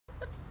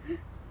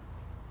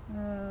We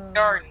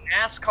are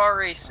NASCAR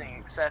racing,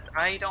 except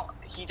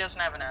he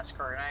doesn't have a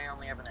NASCAR, and I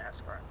only have a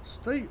NASCAR.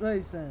 Street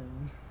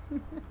racing.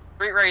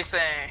 Street racing.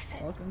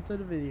 Welcome to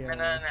the video.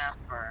 And a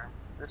NASCAR.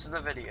 This is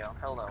the video.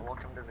 Hello,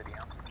 welcome to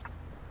video.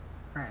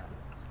 Alright.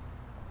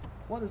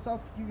 What is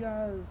up, you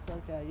guys?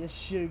 Okay, I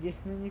guess you're getting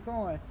in your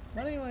car.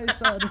 But anyways,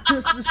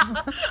 this is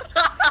my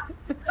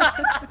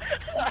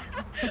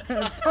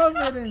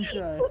perfect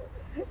intro.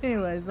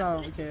 Anyways,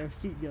 I don't care.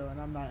 Keep going.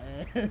 I'm not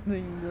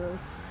editing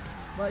this.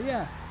 But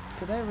yeah,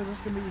 today we're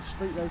just gonna be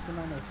street racing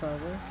on the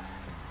server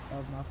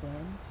of my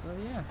friends. So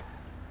yeah,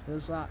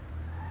 there's like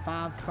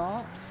 5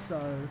 cops.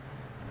 So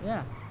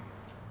yeah,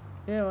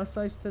 let's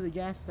race to the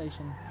gas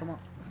station. Come on.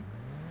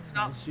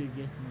 Stop. You're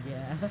getting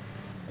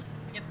gas.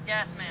 Get the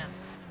gas, man.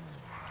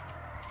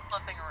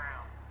 Nothing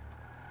around.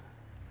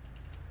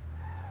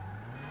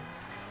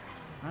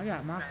 I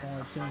got my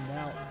car tuned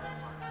out.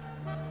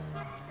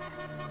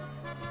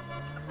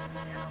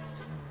 Yeah.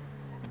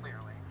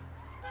 Clearly.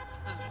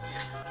 This is,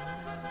 yeah.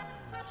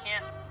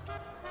 Can't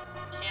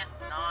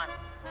not.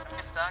 Am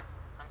I stuck?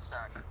 I'm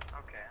stuck.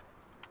 Okay.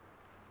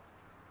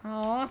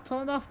 Oh, I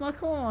turned off my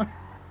car.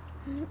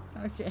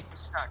 Okay. I'm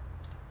stuck.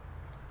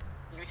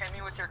 You hit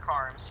me with your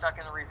car. I'm stuck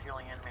in the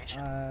refueling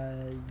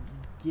animation.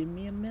 Give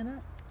me a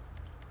minute.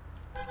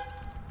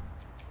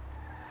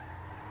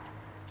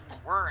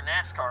 We're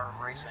NASCAR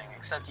racing,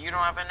 except you don't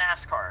have a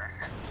NASCAR.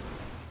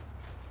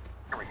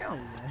 Here we go.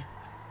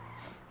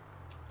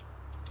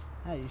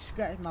 Hey, you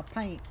scratched my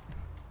paint.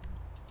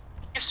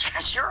 You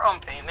scratched your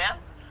own paint, man.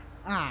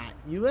 Alright,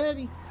 you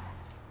ready?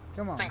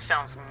 Come on. This thing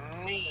sounds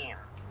mean.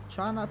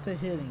 Try not to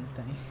hit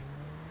anything.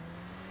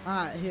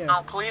 Alright, here.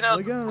 No,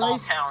 Polito's a small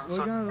town,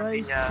 we're gonna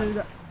race to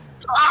the...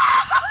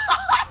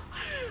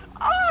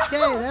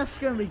 Okay, that's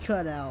gonna be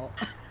cut out.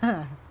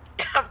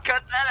 Yep,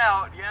 cut that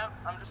out. Yep,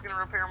 I'm just gonna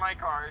repair my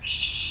car.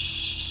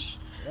 Shh.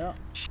 Yep.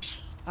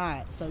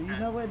 Alright, so you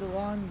know where the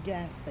long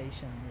gas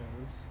station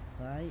is,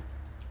 right?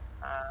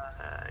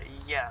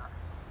 Yeah.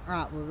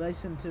 Alright, we're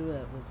racing to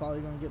it. We're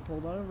probably gonna get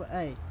pulled over.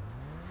 Hey,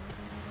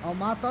 on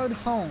my third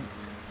honk.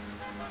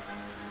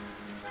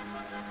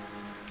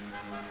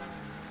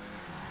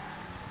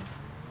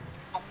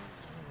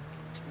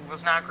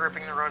 Was not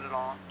gripping the road at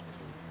all.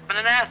 I'm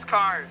in a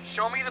NASCAR.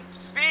 Show me the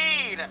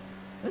speed.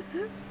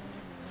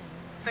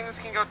 Things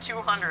can go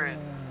 200.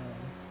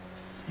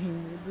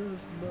 Same with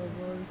this,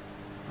 brother.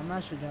 I'm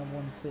actually got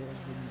 117.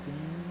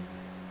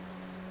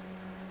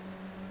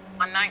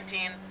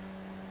 119.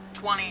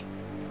 20.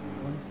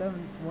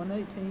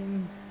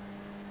 118.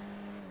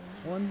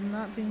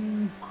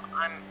 119.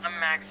 I'm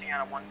maxing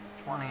out at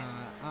 120.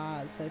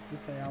 It's safe to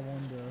say I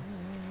won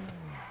this.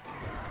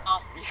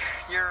 Oh,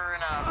 you're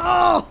in a...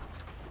 Oh!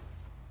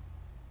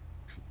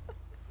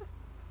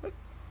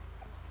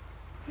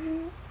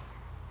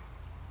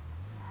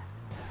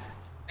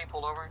 He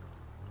pulled over.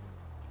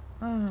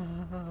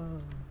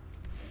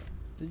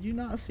 Did you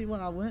not see what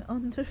I went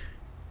under?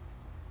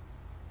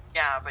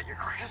 Yeah, but your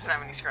car doesn't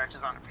have any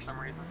scratches on it for some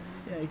reason.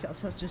 Yeah,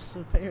 because I just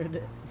repaired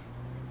it.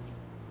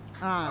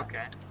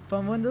 Okay.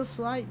 From when this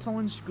light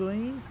turns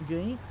green,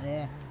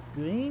 we're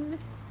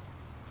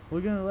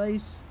gonna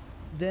race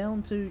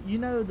down to, you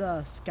know,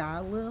 the sky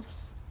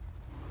lifts?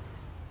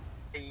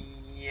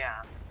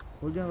 Yeah.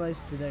 We're gonna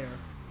race to there.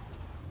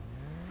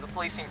 The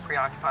police seem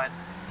preoccupied.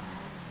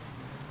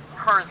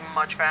 Your car is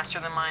much faster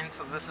than mine,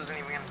 so this isn't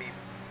even gonna be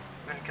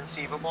even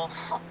conceivable.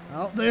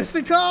 Oh, there's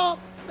the cop!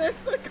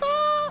 There's the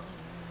cop!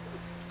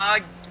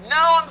 No,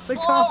 I'm The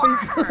slower!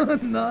 cop ain't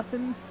doing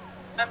nothing.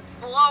 I'm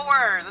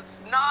slower!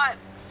 That's not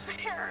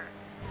fair!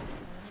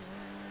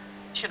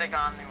 Should have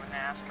gone to a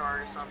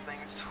NASCAR or something,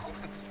 so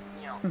it's,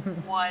 you know,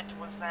 what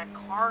was that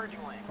car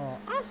doing? Oh,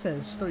 I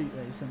said street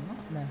racing,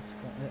 not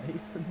NASCAR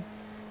racing.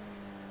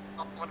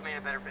 Oh, would have made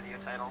a better video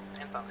title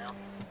and thumbnail.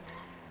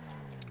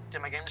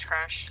 Did my game just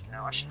crash?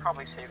 No, I should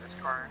probably save this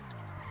car.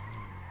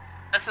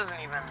 This isn't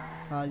even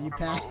You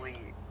passed.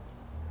 remotely...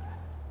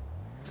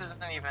 This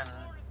isn't even...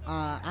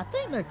 I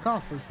think the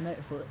cop was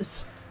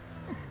Netflix.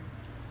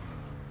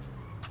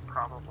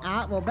 Probably.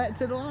 Alright, well, back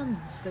to the one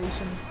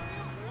station.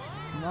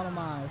 Not on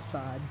my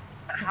side.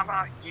 How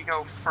about you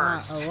go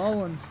first? A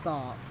rolling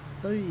stop.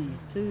 3,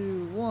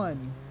 2,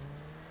 1.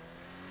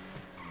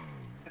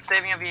 I'm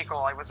saving a vehicle.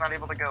 I was not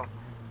able to go.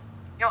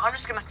 You know, I'm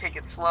just gonna take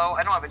it slow.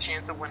 I don't have a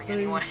chance of winning 3,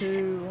 anyway.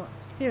 2, 1.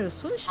 Here,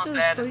 switch to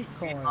a street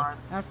car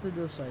after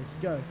this race.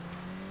 Go.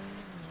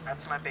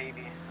 That's my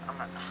baby.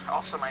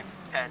 Also, my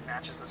pet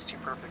matches this too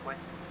perfectly.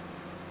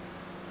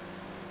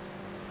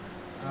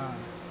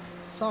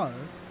 So.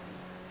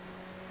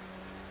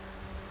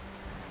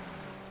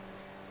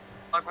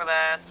 Look with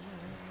that.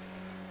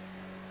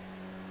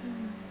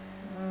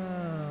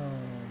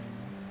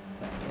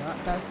 Right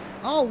past.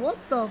 Oh, what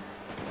the?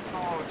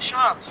 Oh,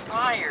 shots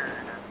fired.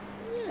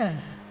 Yeah.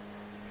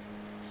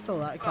 Still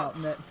that cop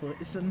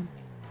Netflix and.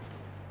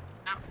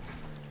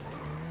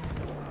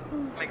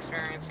 I'm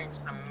experiencing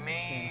some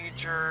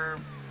major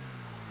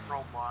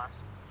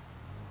roadblocks.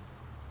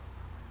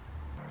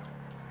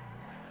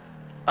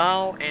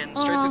 Oh, and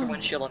straight through the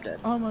windshield, I'm dead.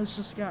 Almost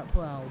just got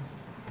plowed.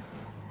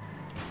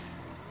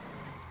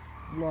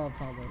 love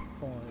how the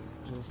car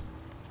just...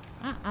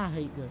 I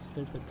hate this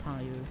stupid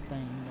tire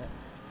thing that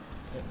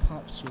it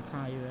pops your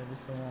tire every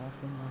so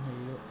often. I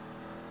hate it.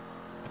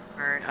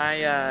 Alright,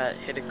 I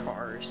hit a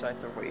car, so I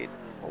have to wait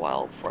a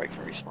while before I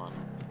can respawn.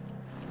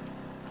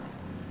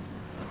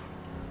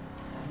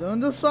 Doing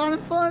the sign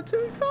in front of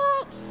 2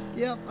 cops!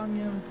 Yep, I'm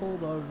getting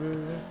pulled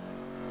over.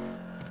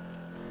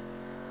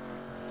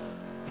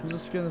 I'm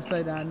just gonna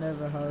say that I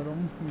never heard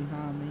them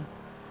behind me.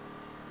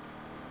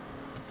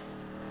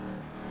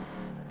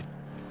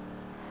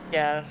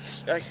 Yeah,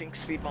 I think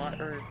speed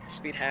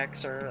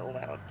hacks are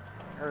allowed,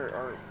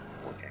 or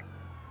working.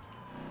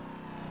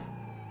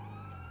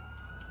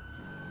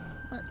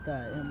 What the?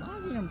 Am I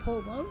getting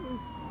pulled over?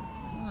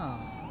 Oh,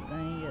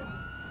 dang it.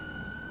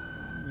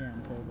 I'm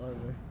getting pulled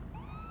over.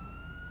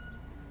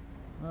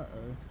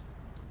 Uh-oh.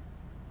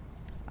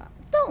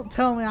 Don't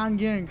tell me I'm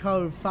getting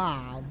code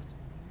 5.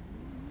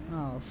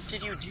 Oh, What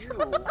did you do?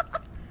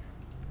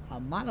 I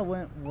might have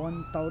went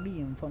 130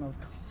 in front of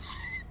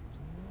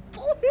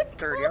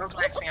 30. I was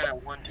maxing out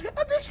at 1. And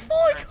there's 4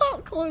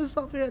 cop cars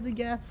up here at the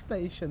gas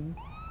station.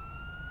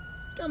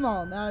 Come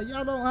on now,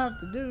 y'all don't have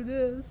to do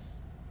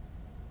this.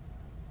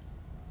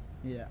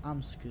 Yeah,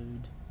 I'm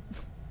screwed.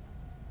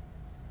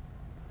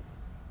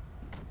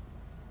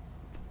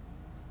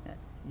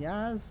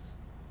 Yes.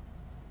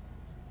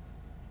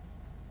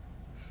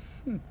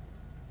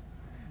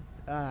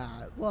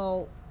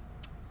 Well,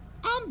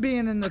 I'm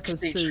being in the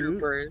pursuit.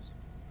 Troopers.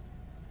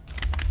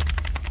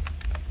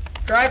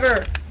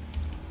 Driver!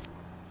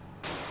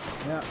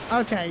 Yeah.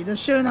 Okay, they're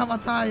shooting out my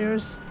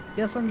tires.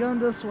 Guess I'm going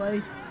this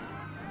way.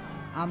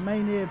 I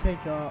may need a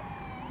pickup.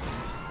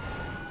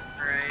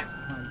 Alright.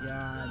 Oh my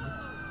god.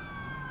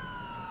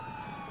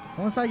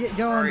 Once I get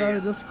going though,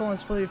 this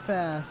car's pretty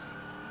fast.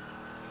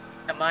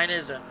 Yeah, mine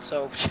isn't,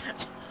 so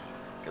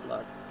good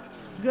luck.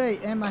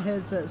 Great, and my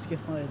headset's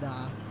gonna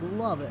die.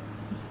 Love it.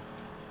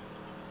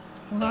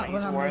 Not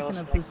when I'm making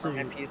a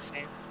pursuit.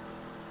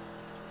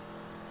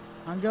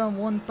 I'm going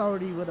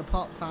 130 with a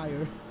pop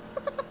tire.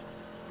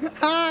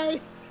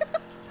 Hi!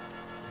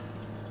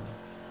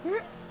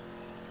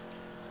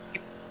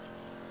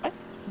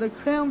 The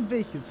Crown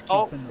Vic is keeping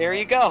Oh, there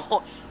you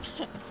go.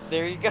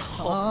 There you go.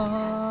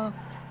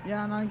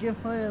 Yeah, and I'm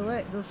giving away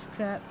elect this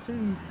crap too.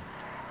 You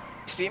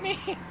see me?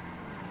 The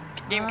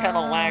game kind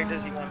of lagged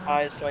as you went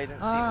by, so I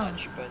didn't see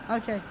much, but...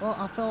 Okay, well,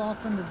 I fell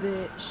off in the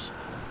ditch.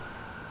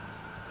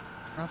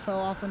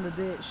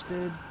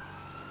 Dude.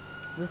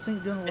 This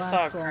ain't gonna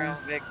last long. Crown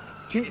Vic.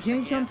 Can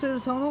you come to the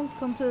tunnel?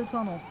 Come to the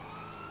tunnel.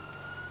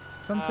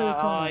 Come to the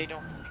tunnel. I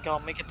don't think I'll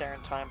make it there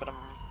in time, but I'm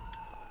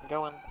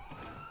going.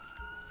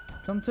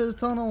 Come to the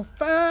tunnel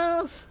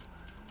fast!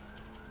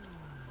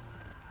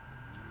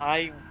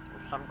 I'm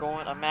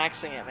going. I'm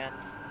maxing it, man.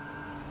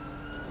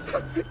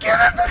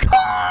 Get in the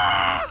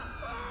car!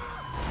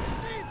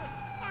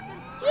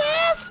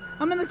 Yes!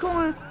 I'm in the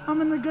corner. I'm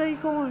in the gray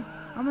corner.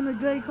 I'm in the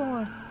gray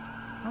corner.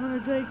 I'm in the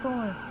gray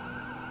corner.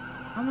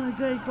 I'm in the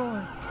gray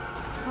corner.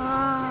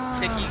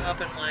 Picking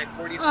up in like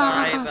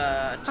 45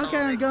 okay,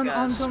 I'm going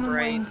oncoming Sprite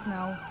lanes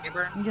now.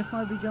 neighbor. I guess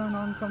might be going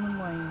oncoming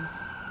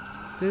lanes.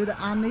 Dude,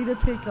 I need a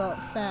pickup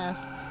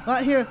fast.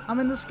 Right here, I'm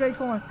in this gray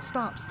corner.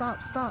 Stop,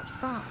 stop, stop,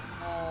 stop.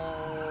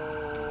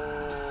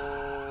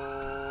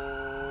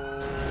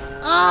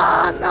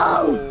 Ah,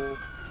 no!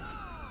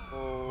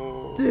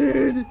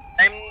 Dude!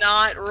 I'm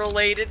not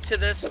related to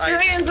this, Put your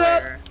I hands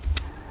swear.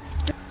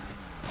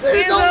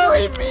 Dude, don't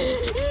leave me!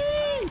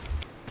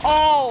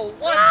 Oh,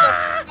 what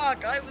the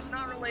fuck? I was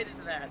not related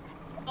to that.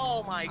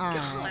 Oh my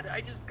god,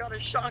 I just got a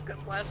shotgun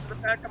blast to the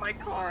back of my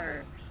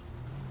car.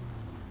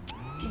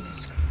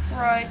 Jesus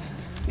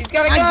Christ. He's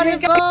got a gun,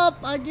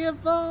 I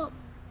give up!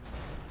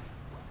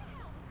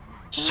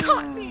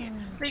 Shot me!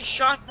 They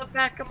shot the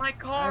back of my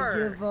car! I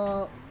give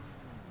up.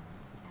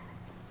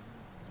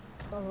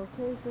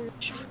 Okay, so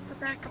Shot the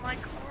back of my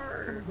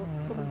car!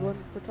 someone go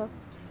and protect.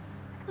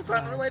 It's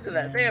not related to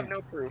that, they have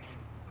no proof.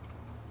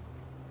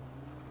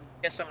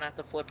 Guess I'm gonna have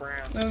to flip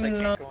around since I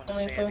can't go into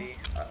Sandy.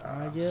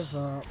 I give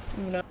up.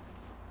 No.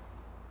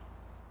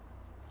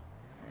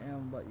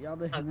 Damn, but y'all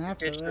didn't have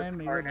to ditch this ram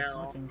me car with a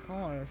now. fucking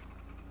car.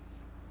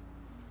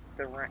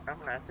 I'm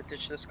gonna have to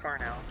ditch this car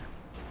now.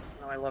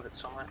 Oh, I love it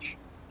so much.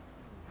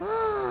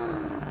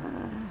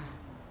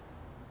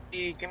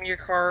 Hey, give me your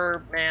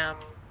car, ma'am.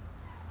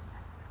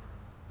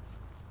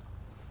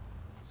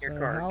 Your So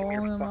car, how give me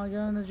your long am I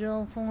going to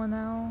jail for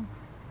now?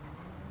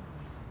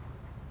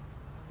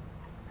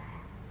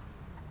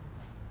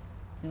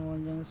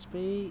 Anyone gonna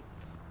speak?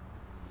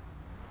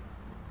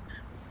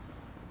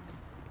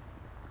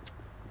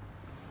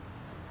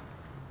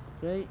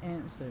 Great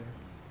answer.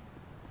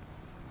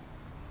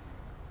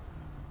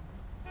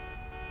 I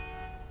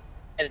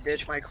had to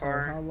ditch my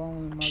car. So how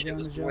long am I Shit going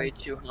was to jail? way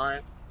too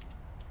hot.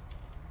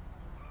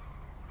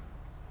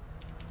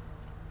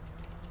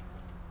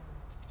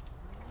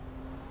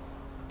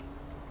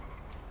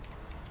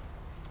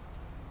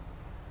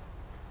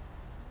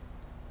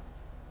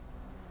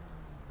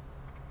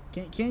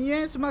 Can you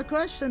answer my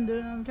question,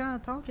 dude? I'm kind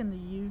of talking to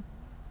you.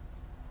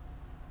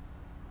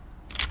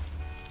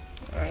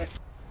 Alright.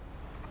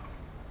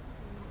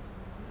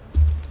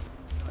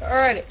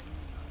 Alrighty.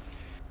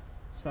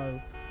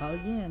 So,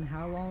 again,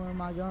 how long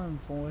am I going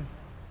for?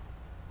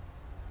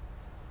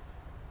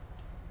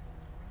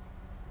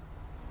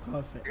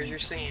 Perfect. Here's your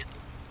scene.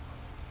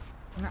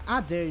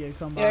 I dare you to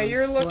come by Yeah, and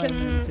you're slam looking-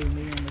 into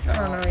me in the I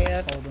don't know car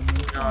yet. that's holding me.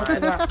 No, It's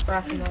about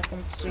cracking up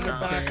once we get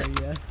Nah. back.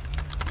 Dare ya.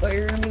 But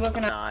you're gonna be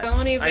looking at not.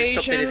 felony I just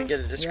hope they didn't evasion, get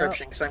a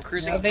description because I'm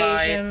cruising by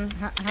evasion.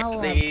 How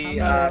long? the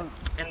how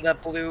months? in the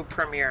blue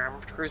Premier.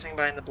 I'm cruising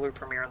by in the blue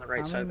Premier on the right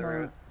How side of the many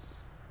road.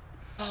 months?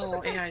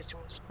 Oh, AI's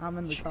doing some I'm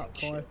in the cop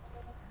shit. car.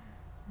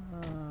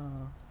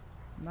 Oh,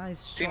 nice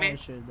See me?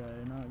 charger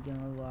though, not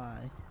gonna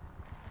lie.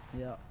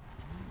 Yep.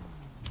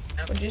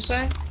 What'd you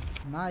say?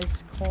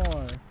 Nice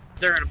car.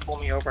 They're gonna pull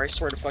me over, I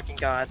swear to fucking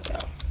God.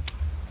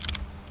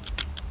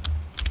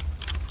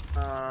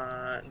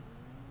 I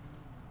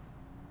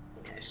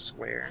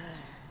swear.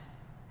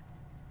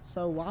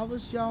 So why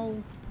was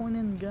y'all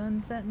pointing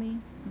guns at me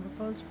in the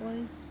first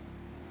place?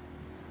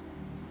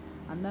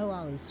 I know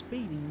I was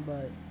speeding,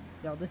 but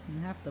y'all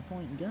didn't have to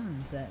point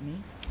guns at me.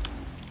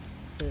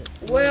 Is it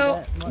really Well,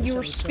 that much you of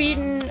were a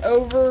speeding crime?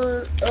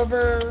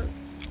 over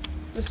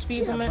the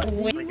speed Yeah, limit but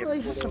with did you really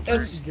have to point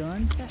it's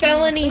guns at me? I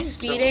felony think-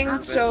 speeding. I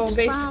So think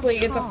basically,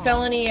 it's a 5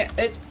 felony.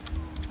 It's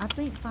I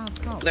think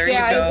 5 cops. There you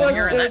yeah, go, it was.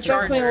 you're in It that was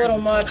definitely a Charger.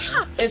 little much.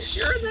 It's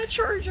You're in that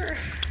Charger!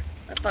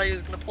 I thought he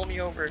was gonna pull me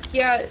over.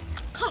 yeah.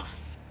 Huh.